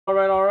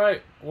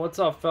right, what's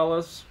up,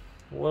 fellas?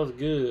 What's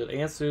good?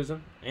 And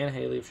Susan and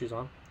Haley if she's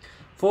on.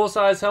 Full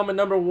size helmet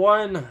number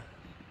 1,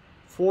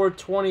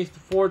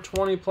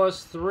 420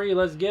 plus 3.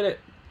 Let's get it.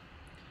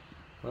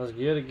 Let's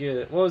get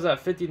it. What was that?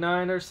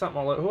 59 or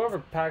something? Whoever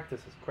packed this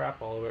is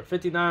crap all over it.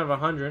 59 of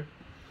 100.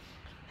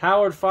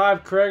 Howard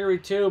 5, Gregory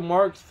 2,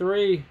 Mark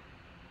 3.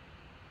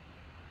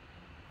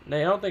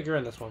 Nay, I don't think you're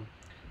in this one.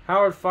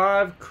 Howard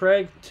 5,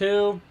 Craig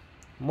 2.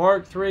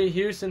 Mark 3,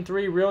 Houston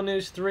 3, Real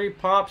News 3,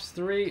 Pops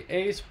 3,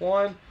 Ace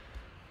 1,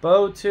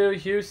 Bo 2,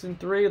 Houston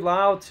 3,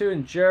 Lyle 2,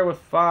 and Jared with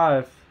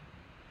 5.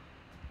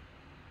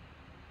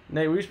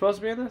 Nate, were you supposed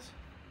to be in this?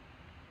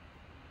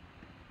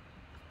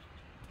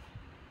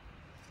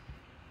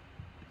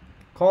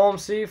 Column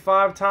C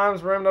 5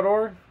 times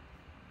ram.org.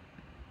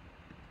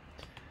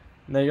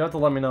 Nate, you have to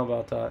let me know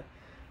about that.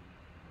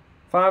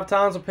 5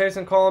 times with paste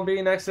in column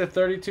B next to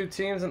 32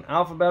 teams in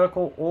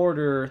alphabetical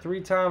order.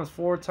 3 times,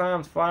 4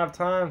 times, 5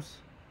 times.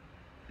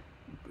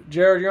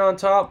 Jared, you're on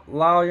top.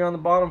 Lyle, you're on the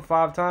bottom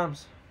 5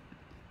 times.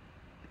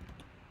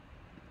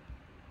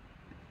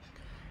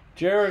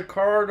 Jared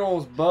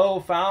Cardinals, Bo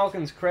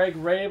Falcons, Craig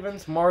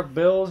Ravens, Mark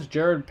Bills,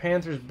 Jared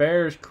Panthers,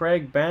 Bears,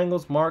 Craig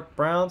Bengals, Mark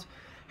Browns,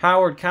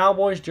 Howard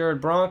Cowboys,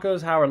 Jared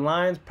Broncos, Howard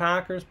Lions,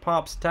 Packers,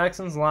 Pops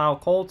Texans, Lyle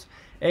Colts,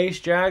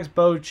 Ace Jags,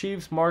 Bo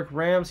Chiefs, Mark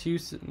Rams,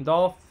 Houston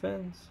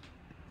Dolphins.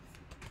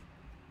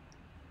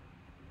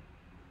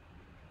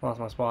 Lost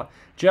my spot.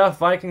 Jeff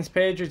Vikings,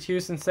 Patriots,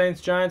 Houston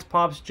Saints, Giants,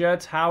 Pops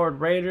Jets, Howard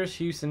Raiders,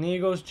 Houston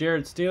Eagles,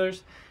 Jared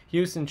Steelers,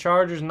 Houston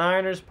Chargers,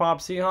 Niners, Pop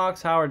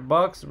Seahawks, Howard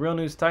Bucks, Real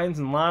News Titans,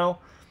 and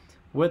Lyle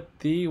with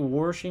the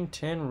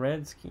Washington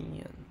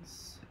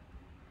Redskins.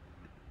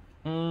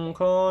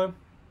 Okay.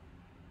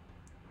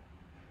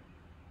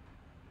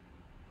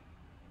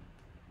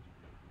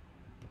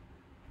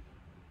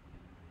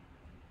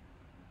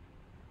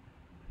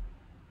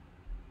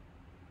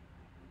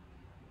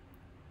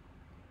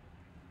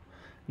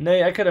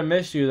 Nate, I could have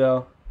missed you,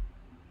 though.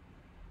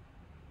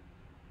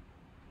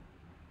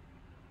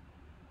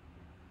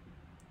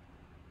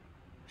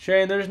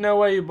 Shane, there's no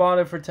way you bought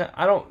it for 10.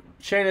 I don't...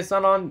 Shane, it's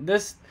not on...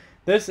 This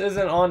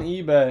isn't on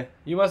eBay.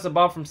 You must have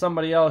bought from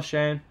somebody else,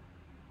 Shane.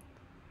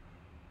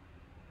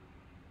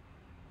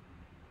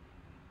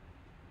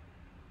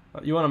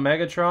 You want a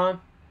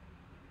Megatron?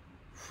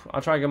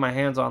 I'll try to get my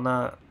hands on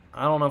that.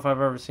 I don't know if I've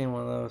ever seen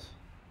one of those.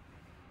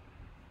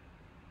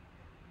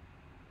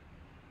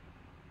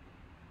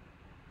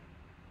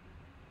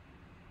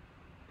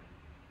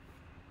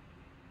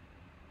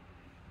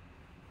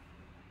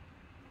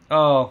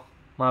 Oh,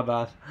 my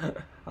bad.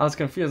 I was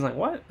confused. Like,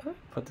 what? I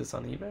put this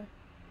on eBay?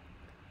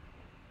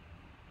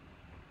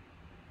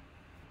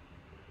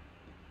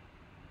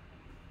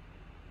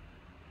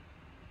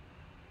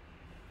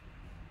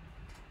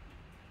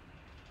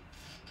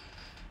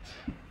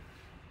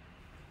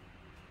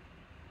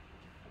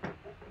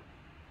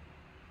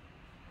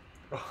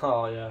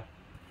 Oh yeah.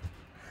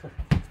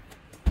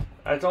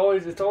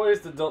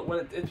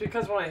 It's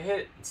because when I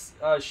hit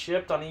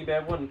shipped on eBay,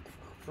 everyone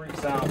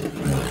freaks out.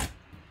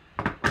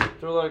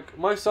 They're like,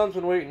 my son's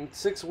been waiting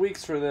 6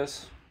 weeks for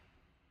this.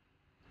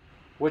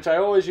 Which I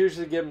always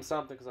usually give him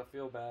something because I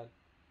feel bad.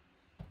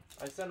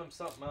 I send him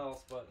something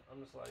else, but I'm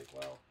just like,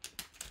 well.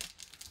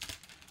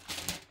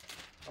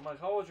 I'm like,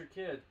 how old's your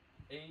kid?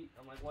 8.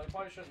 I'm like, well, he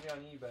probably shouldn't be on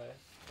eBay,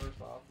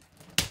 first off.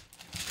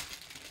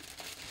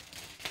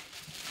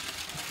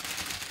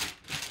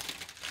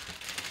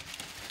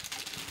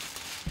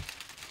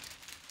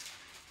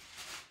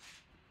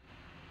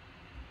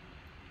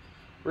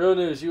 Real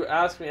News, you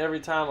ask me every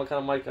time what kind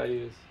of mic I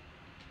use.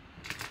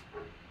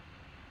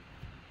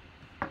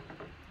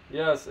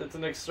 Yes, it's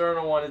an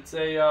external one. It's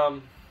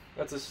a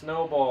that's a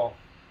snowball.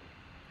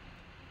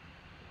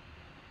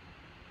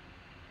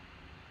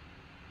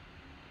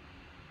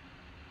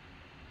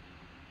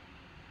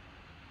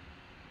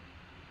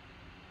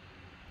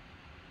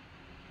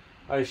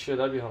 I should,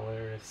 that'd be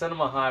hilarious. Send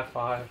him a high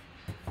five.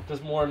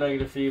 Just more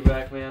negative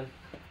feedback, man.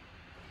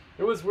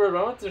 It was weird.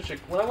 When I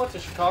went to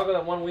Chicago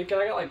that one weekend,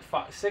 I got like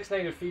 6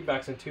 negative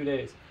feedbacks in 2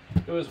 days.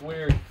 It was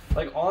weird.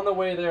 Like on the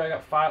way there, I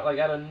got 5, like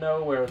out of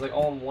nowhere. It was like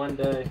all in one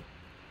day.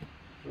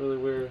 Really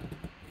weird.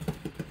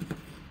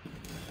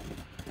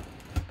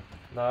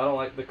 No, I don't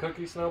like the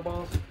cookie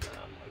snowballs. Nah, I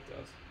don't like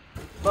those.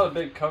 I'm not a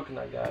big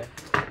coconut guy.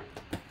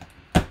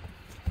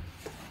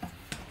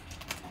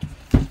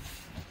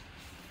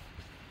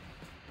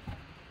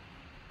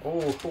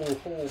 Oh.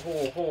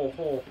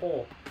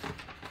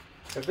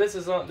 If this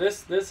is on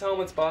this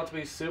helmet's about to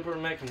be super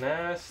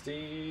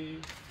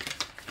McNasty.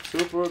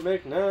 Super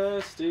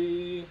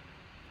McNasty.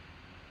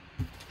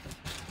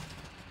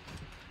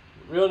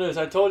 Real News,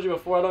 I told you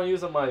before I don't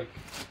use a mic.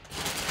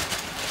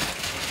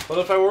 But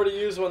if I were to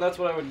use one, that's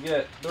what I would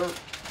get. They're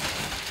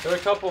a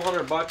couple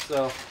 $100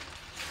 though.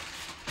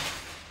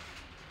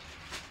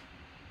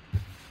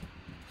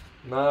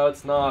 No,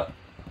 it's not.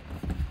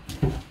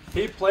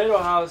 He played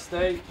Ohio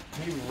State.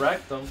 He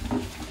wrecked them.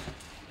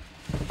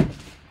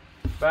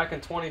 Back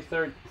in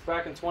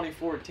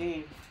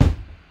 2014,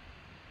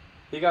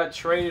 he got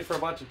traded for a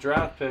bunch of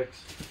draft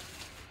picks.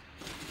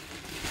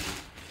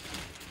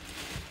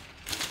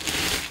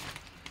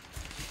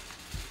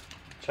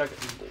 Check it.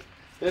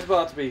 It's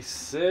about to be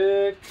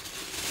sick.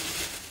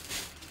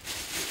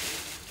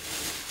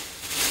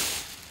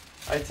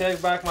 I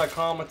take back my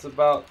comments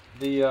about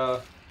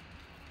the,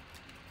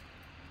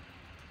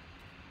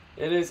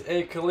 it is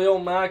a Khalil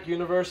Mack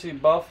University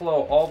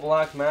Buffalo all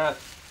black matte.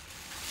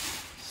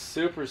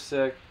 Super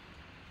sick.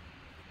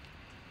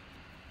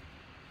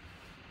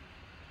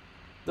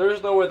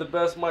 There's no way the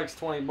best mic's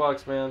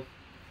 $20, man.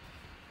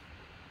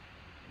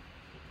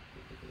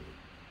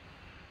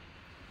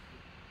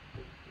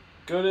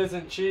 Good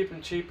isn't cheap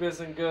and cheap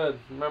isn't good.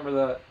 Remember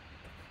that.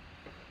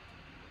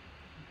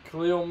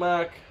 Khalil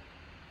Mack.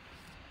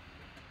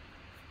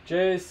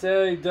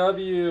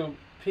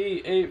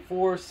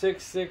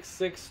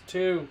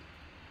 JSAWP846662.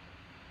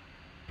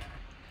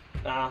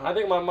 Nah, I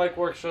think my mic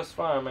works just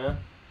fine, man.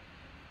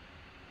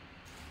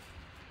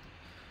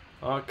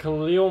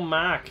 Khalil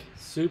Mack.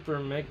 Super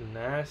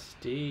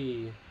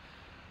McNasty.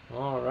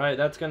 Alright,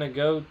 that's going to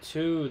go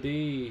to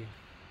the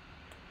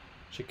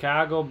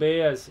Chicago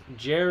Bears.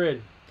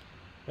 Jared.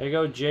 There you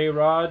go,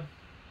 J-Rod.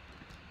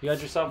 You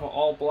got yourself an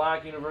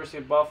all-black University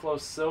of Buffalo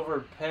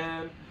silver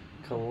pen.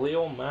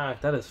 Khalil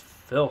Mack. That is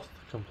filth.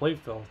 Complete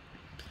filth.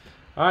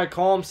 Alright,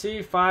 column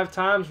C, 5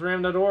 times,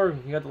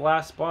 ram.org. You got the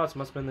last spots.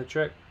 Must have been the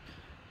trick.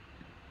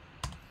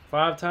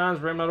 5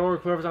 times,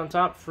 ram.org. Whoever's on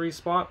top, free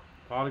spot.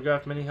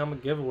 Autographed mini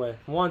helmet giveaway.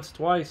 Once,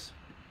 twice.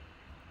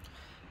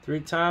 3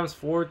 times,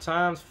 4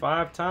 times,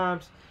 5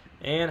 times.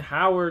 And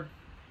Howard.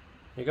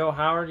 There you go,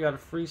 Howard. You got a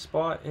free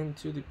spot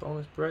into the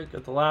bonus break.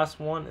 Got the last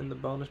one in the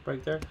bonus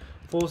break there.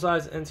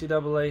 Full-size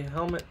NCAA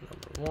helmet,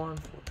 number 1,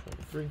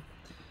 423.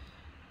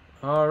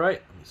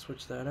 Alright, let me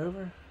switch that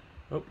over.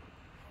 Oh,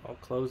 all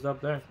closed up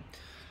there.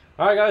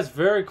 Alright, guys,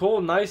 very cool.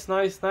 Nice,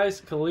 nice,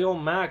 nice. Khalil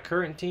Mack,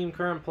 current team,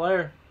 current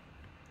player.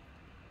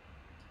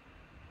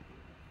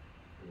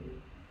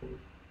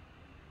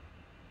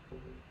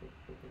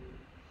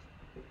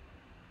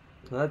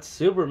 That's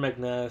super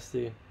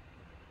McNasty.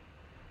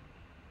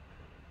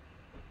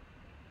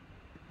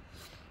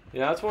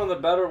 Yeah, that's one of the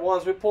better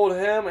ones. We pulled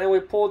him and we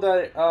pulled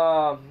that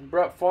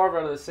Brett Favre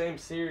out of the same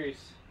series.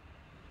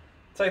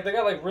 It's like they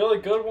got like really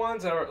good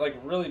ones and like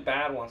really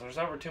bad ones. There's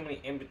never too many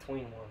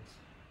in-between ones.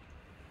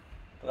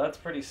 But that's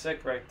pretty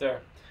sick right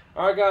there.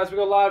 Alright guys, we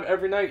go live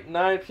every night,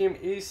 9 p.m.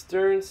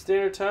 Eastern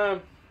Standard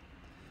Time.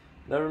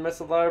 Never miss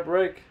a live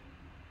break.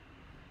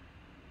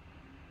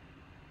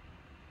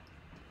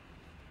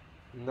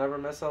 Never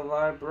miss a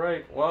live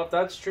break. Well, if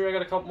that's true, I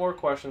got a couple more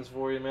questions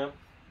for you, man.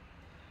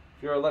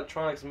 If you're an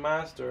electronics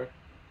master.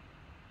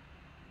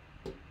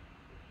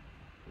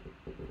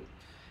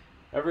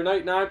 Every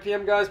night, 9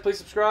 p.m. guys, please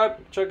subscribe.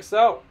 Check us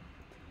out.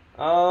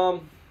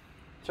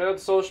 Check out the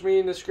social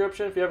media in the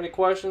description. If you have any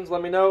questions,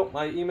 let me know.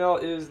 My email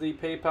is the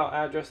PayPal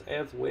address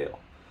as well.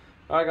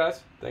 Alright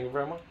guys, thank you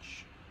very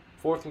much.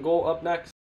 4th and goal up next.